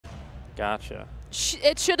Gotcha.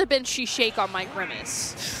 It should have been she shake on my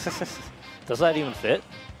grimace. Does that even fit?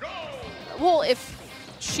 Well, if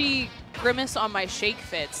she grimace on my shake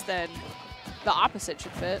fits, then the opposite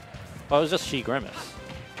should fit. Well, it was just she grimace.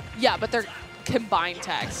 Yeah, but they're combined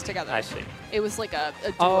tags together. I see. It was like a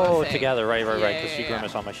duo Oh, thing. together, right, Yeah, because she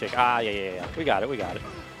grimace on my shake. Ah, yeah. We got it.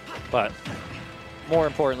 But more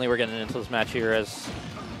importantly, we're getting into this match here as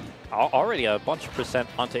already a bunch of percent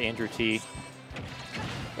onto AndrewT.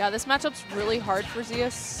 Yeah, this matchup's really hard for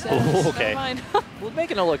ZS. Ooh, okay. Never mind. We're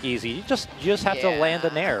making it look easy. You just have to land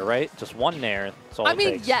a nair, right? Just one nair. That's all I it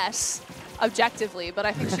mean, takes. yes, objectively, but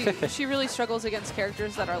I think she really struggles against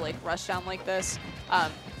characters that are like rush down like this.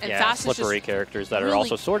 And yeah, Thass slippery is just characters that really, are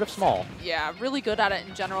also sort of small. Yeah, really good at it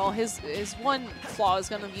in general. His one flaw is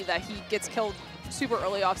going to be that he gets killed super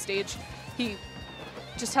early off stage. He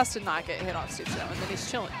just has to not get hit off stage though, and then he's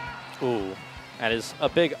chilling. Ooh, that is a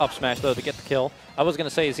big up smash though to get the kill. I was going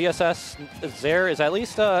to say ZSS Zair is at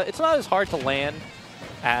least, it's not as hard to land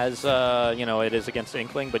as, you know, it is against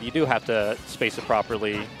Inkling, but you do have to space it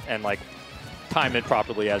properly and like time it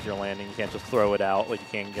properly as you're landing. You can't just throw it out like you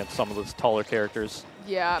can against some of those taller characters.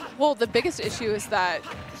 Yeah, well, the biggest issue is that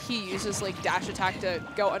he uses like dash attack to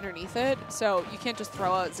go underneath it, so you can't just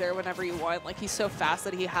throw out Zair whenever you want. Like, he's so fast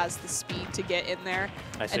that he has the speed to get in there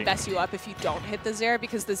and mess you up if you don't hit the Zair,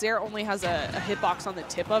 because the Zair only has a hitbox on the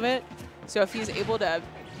tip of it. So if he's able to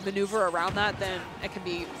maneuver around that, then it can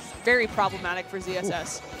be very problematic for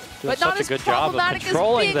ZSS. But not as problematic as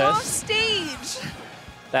being off stage.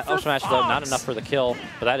 That up smash though, not enough for the kill,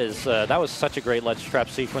 but that is that was such a great ledge trap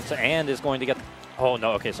sequence, and is going to get. Oh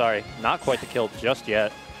no, okay, sorry, not quite the kill just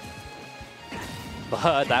yet,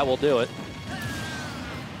 but that will do it.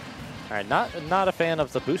 All right, not a fan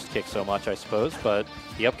of the boost kick so much, I suppose, but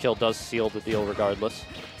the up kill does seal the deal regardless.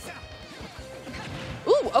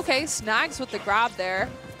 Ooh, okay, snags with the grab there.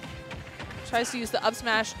 Tries to use the up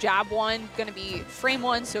smash, jab one, going to be frame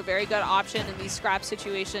one, so very good option in these scrap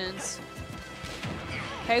situations.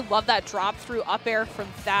 Okay, love that drop through up air from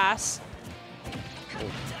Thass.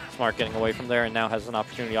 Smart getting away from there and now has an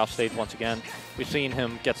opportunity off stage once again. We've seen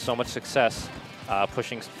him get so much success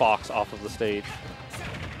pushing Fox off of the stage.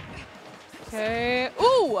 Okay,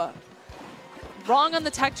 ooh! Wrong on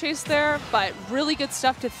the tech chase there, but really good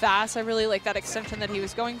stuff to Thass. I really like that extension that he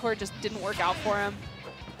was going for, just didn't work out for him.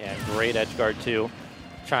 Yeah, great edge guard too.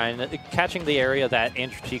 Catching the area that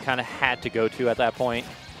AndrewT kind of had to go to at that point.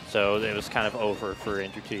 So it was kind of over for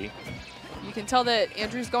AndrewT. You can tell that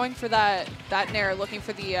Andrew's going for that nair, looking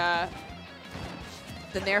for the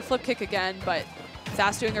nair flip kick again, but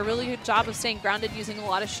Thass doing a really good job of staying grounded, using a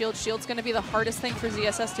lot of shield. Shield's going to be the hardest thing for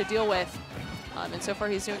ZSS to deal with, and so far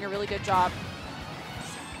he's doing a really good job.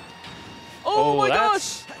 Oh my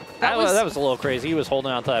gosh! That was a little crazy. He was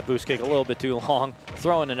holding on to that boost kick a little bit too long,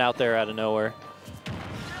 throwing it out there out of nowhere.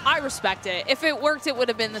 I respect it. If it worked, it would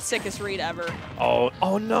have been the sickest read ever.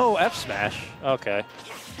 Oh no, F smash. Okay.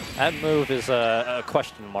 That move is a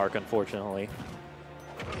question mark, unfortunately.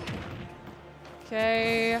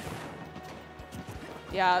 Okay.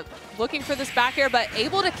 Yeah, looking for this back air, but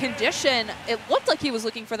able to condition. It looked like he was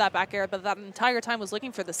looking for that back air, but that entire time was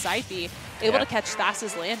looking for the side B. Able to catch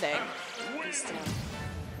Thass's landing.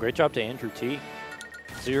 Great job to AndrewT.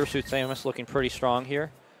 Zero Suit Samus looking pretty strong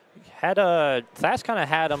here. Thass kind of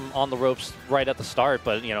had him on the ropes right at the start,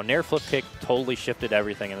 but you know, nair flip kick totally shifted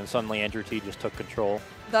everything, and then suddenly AndrewT just took control.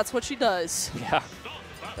 That's what she does. Yeah.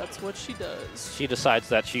 That's what she does. She decides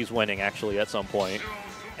that she's winning actually at some point,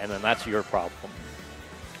 and then that's your problem.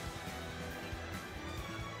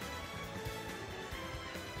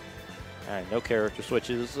 All right, no character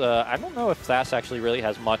switches. I don't know if Thass actually really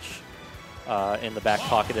has much in the back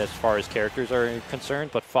pocket as far as characters are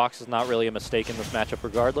concerned, but Fox is not really a mistake in this matchup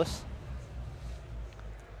regardless.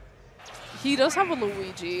 He does have a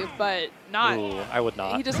Luigi, but not. Ooh, I would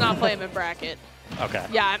not. He does not play him in bracket. Okay.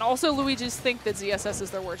 Yeah, and also Luigi's think that ZSS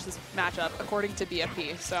is their worst matchup, according to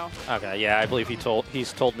BFP. So. Okay, yeah, I believe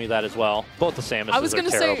he's told me that as well. Both the Samuses I was going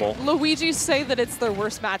to say Luigi's say that it's their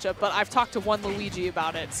worst matchup, but I've talked to one Luigi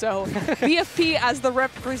about it. So BFP as the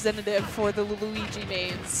representative for the Luigi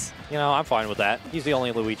mains. You know, I'm fine with that. He's the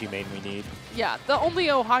only Luigi main we need. Yeah, the only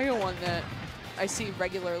Ohio one that I see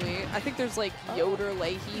regularly. I think there's like Yoder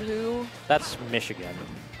Leahy who. That's Michigan.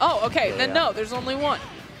 Oh, okay. Yeah, then no, there's only one.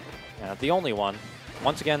 Yeah, the only one.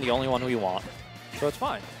 Once again, the only one we want. So it's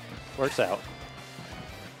fine. Works out.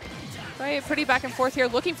 Right, pretty back and forth here.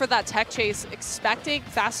 Looking for that tech chase, expecting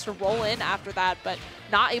Thass to roll in after that, but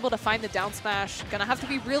not able to find the down smash. Gonna have to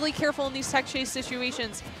be really careful in these tech chase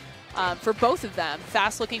situations for both of them.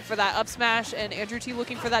 Thass looking for that up smash and AndrewT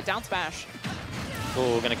looking for that down smash.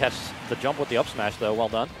 Oh, gonna catch the jump with the up smash though. Well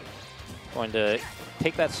done. going to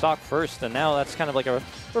take that stock first, and now that's kind of like a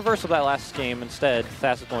reverse of that last game. Instead,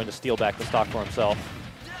 Thass is going to steal back the stock for himself.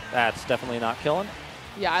 That's definitely not killing.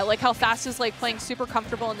 Yeah, I like how Thass is like playing super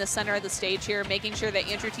comfortable in the center of the stage here, making sure that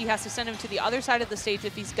AndrewT has to send him to the other side of the stage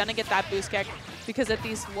if he's going to get that boost kick, because at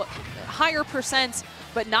these higher percents,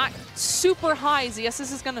 but not super high,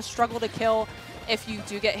 ZSS is going to struggle to kill if you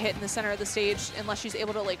do get hit in the center of the stage, unless she's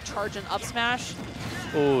able to like charge an up smash.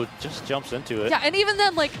 Oh, just jumps into it. Yeah, and even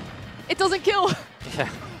then, like, it doesn't kill. Yeah.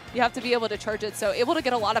 You have to be able to charge it, so able to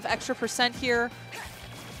get a lot of extra percent here.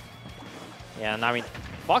 Yeah, and I mean,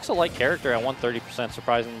 Fox a light character at 130%.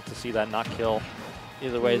 Surprising to see that not kill.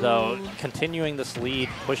 Either way, though, continuing this lead,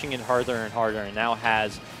 pushing it harder and harder, and now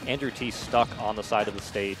has AndrewT stuck on the side of the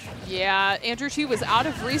stage. Yeah, AndrewT was out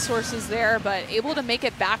of resources there, but able to make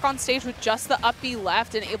it back on stage with just the up B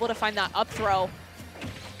left and able to find that up throw.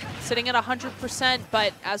 Sitting at 100%,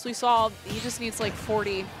 but as we saw, he just needs like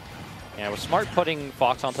 40. Yeah, it was smart putting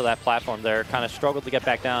Fox onto that platform there. Kind of struggled to get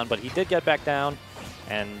back down, but he did get back down,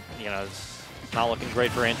 and you know, it's not looking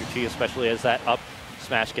great for AndrewT, especially as that up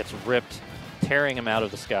smash gets ripped, tearing him out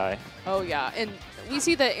of the sky. Oh yeah, and we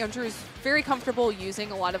see that Andrew is very comfortable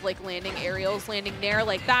using a lot of like landing aerials, landing nair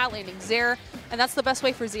like that, landing zair, and that's the best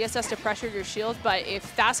way for ZSS to pressure your shield. But if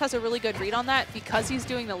Thass has a really good read on that, because he's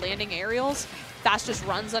doing the landing aerials, Thass just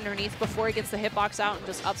runs underneath before he gets the hitbox out and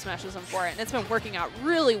just up smashes him for it. And it's been working out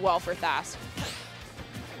really well for Thass.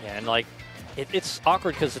 Yeah, and like, it's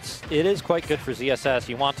awkward because it is quite good for ZSS.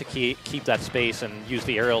 You want to keep that space and use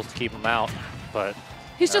the aerials to keep him out, but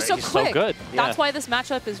he's just so quick. So good. Yeah. That's why this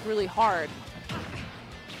matchup is really hard.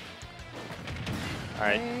 All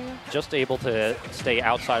right, just able to stay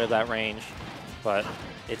outside of that range, but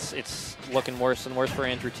it's looking worse and worse for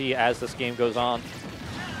AndrewT as this game goes on.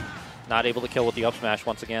 Not able to kill with the up smash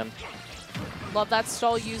once again. Love that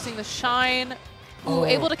stall using the shine. Ooh,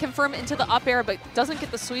 able to confirm into the up air, but doesn't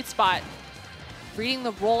get the sweet spot. Reading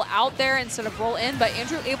the roll out there instead of roll in, but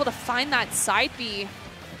Andrew able to find that side B.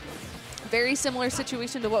 Very similar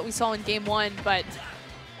situation to what we saw in game one, but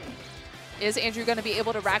is Andrew going to be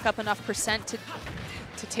able to rack up enough percent to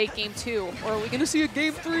take game two? Or are we going to see a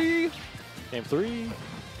game three? Game three?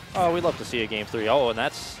 Oh, we'd love to see a game three. Oh, and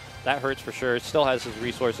that hurts for sure. Still has his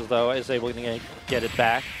resources, though, is able to get it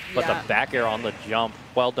back. But the back air on the jump,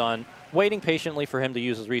 well done. Waiting patiently for him to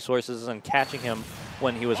use his resources and catching him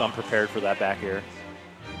when he was unprepared for that back air.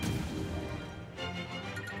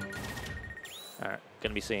 All right,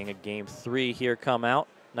 going to be seeing a game three here come out.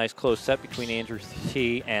 Nice close set between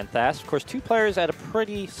AndrewT and Thass. Of course, two players at a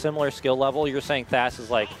pretty similar skill level. You're saying Thass is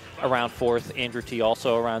like around 4th, AndrewT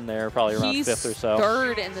also around there, probably around 5th or so. He's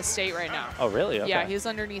 3rd in the state right now. Oh, really? Okay. Yeah, he's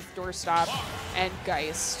underneath Doorstop and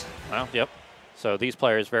Geist. Well, yep. So these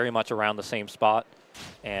players very much around the same spot.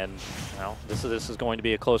 And well, this is going to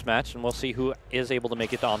be a close match, and we'll see who is able to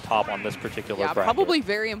make it on top on this particular bracket. Probably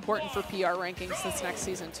very important for PR rankings this next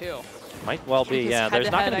season too. Might well be, yeah. There's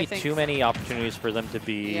not going to be too many opportunities for them to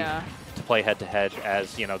be to play head-to-head,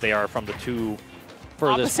 as you know they are from the two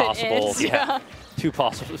furthest possible,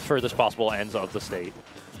 furthest possible ends of the state.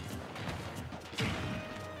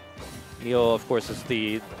 Neo, of course, is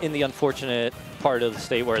in the unfortunate part of the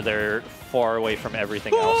state where they're far away from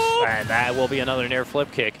everything else. And that will be another nair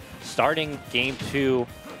flip kick. Starting game three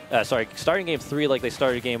like they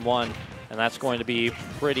started game one, and that's going to be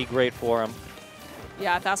pretty great for him.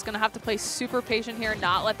 Yeah, Thass going to have to play super patient here,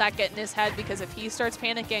 not let that get in his head, because if he starts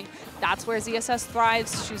panicking, that's where ZSS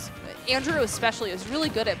thrives. Andrew especially is really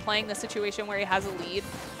good at playing the situation where he has a lead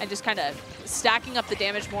and just kind of stacking up the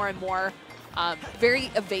damage more and more.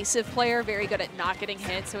 Very evasive player, very good at not getting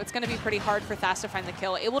hit, so it's going to be pretty hard for Thass to find the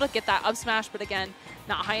kill. Able to get that up smash, but again,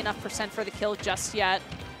 not high enough percent for the kill just yet.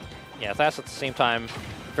 Yeah, Thass at the same time,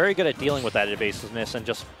 very good at dealing with that evasiveness and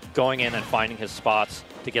just going in and finding his spots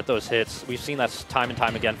to get those hits. We've seen that time and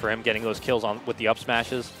time again for him, getting those kills on with the up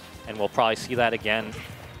smashes, and we'll probably see that again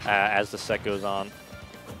as the set goes on.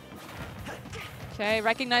 Okay,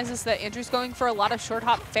 recognizes that Andrew's going for a lot of short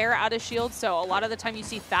hop fair out of shield, so a lot of the time you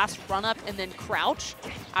see Thass run up and then crouch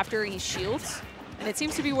after he shields, and it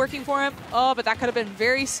seems to be working for him. Oh, but that could have been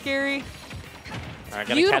very scary. All right,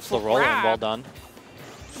 gonna catch the roll in, well done.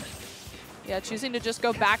 Yeah, choosing to just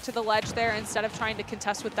go back to the ledge there instead of trying to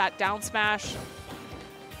contest with that down smash.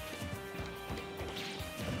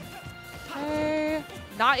 Okay,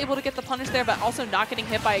 not able to get the punish there, but also not getting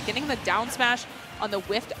hit by getting the down smash on the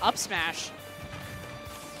whiffed up smash.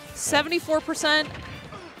 74%.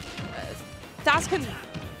 Thass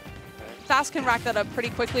can rack that up pretty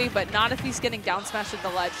quickly, but not if he's getting down smashed at the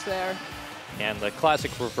ledge there. And the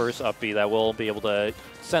classic reverse up B that will be able to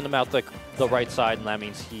send him out the right side, and that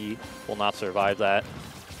means he will not survive that.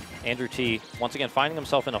 AndrewT, once again, finding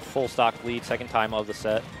himself in a full stock lead, second time of the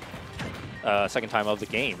set. Second time of the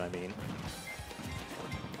game, I mean.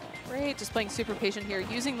 Great, just playing super patient here,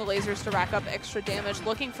 using the lasers to rack up extra damage,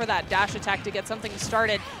 looking for that dash attack to get something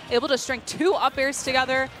started. Able to string 2 up airs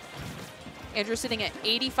together. Andrew sitting at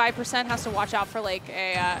 85%, has to watch out for like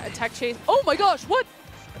a tech chase. Oh my gosh, what?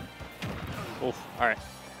 Oof, all right.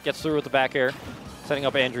 Gets through with the back air, setting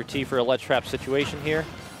up AndrewT for a ledge trap situation here.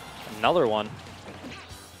 Another one.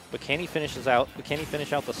 But can he finish out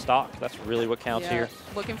the stock? That's really what counts here.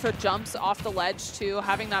 Looking for jumps off the ledge too.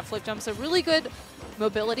 Having that flip jump's a really good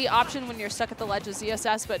mobility option when you're stuck at the ledge of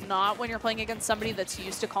ZSS, but not when you're playing against somebody that's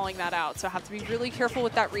used to calling that out. So have to be really careful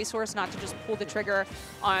with that resource, not to just pull the trigger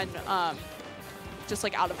on just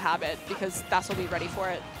like out of habit, because Thass will be ready for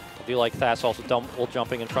it. I do like Thass also double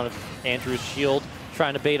jumping in front of Andrew's shield,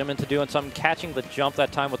 trying to bait him into doing something, catching the jump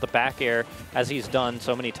that time with the back air, as he's done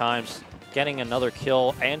so many times. Getting another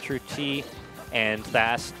kill. AndrewT and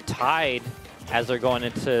Thass tied as they're going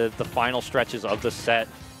into the final stretches of the set.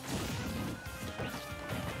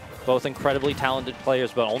 Both incredibly talented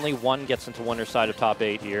players, but only one gets into winner's side of top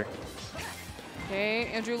 8 here. Okay,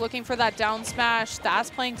 Andrew looking for that down smash. Thass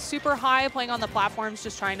playing super high, playing on the platforms,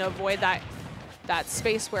 just trying to avoid that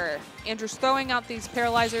space where Andrew's throwing out these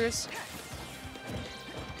paralyzers.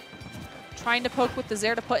 Trying to poke with the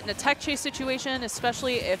Zair to put in a tech chase situation,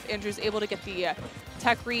 especially if Andrew's able to get the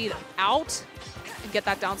tech read out and get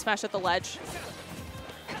that down smash at the ledge.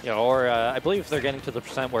 Yeah, or I believe they're getting to the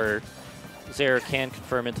percent where Zair can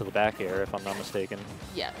confirm into the back air, if I'm not mistaken.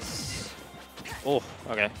 Yes. Oh,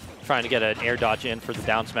 okay. Trying to get an air dodge in for the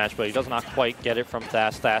down smash, but he does not quite get it from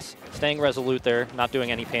Thass. Thass staying resolute there, not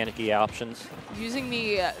doing any panicky options. Using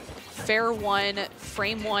the fair one,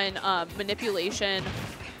 frame one manipulation,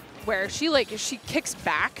 where she kicks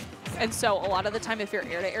back, and so a lot of the time if you're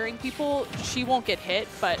air-to-airing people, she won't get hit,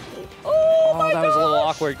 but oh my that was a little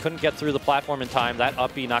awkward. Couldn't get through the platform in time. That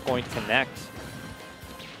up B not going to connect.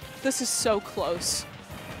 This is so close.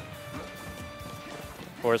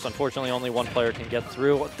 Of course, unfortunately, only one player can get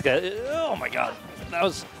through. Oh my god. That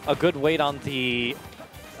was a good weight on the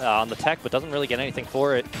tech, but doesn't really get anything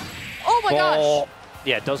for it. Oh my gosh!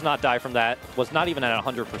 Yeah, does not die from that. Was not even at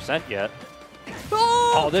 100% yet.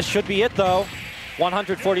 Oh, this should be it, though.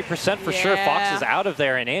 140% for sure. Fox is out of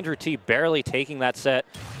there, and AndrewT barely taking that set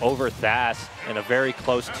over Thass in a very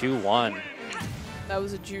close 2-1. That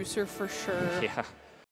was a juicer for sure. Yeah.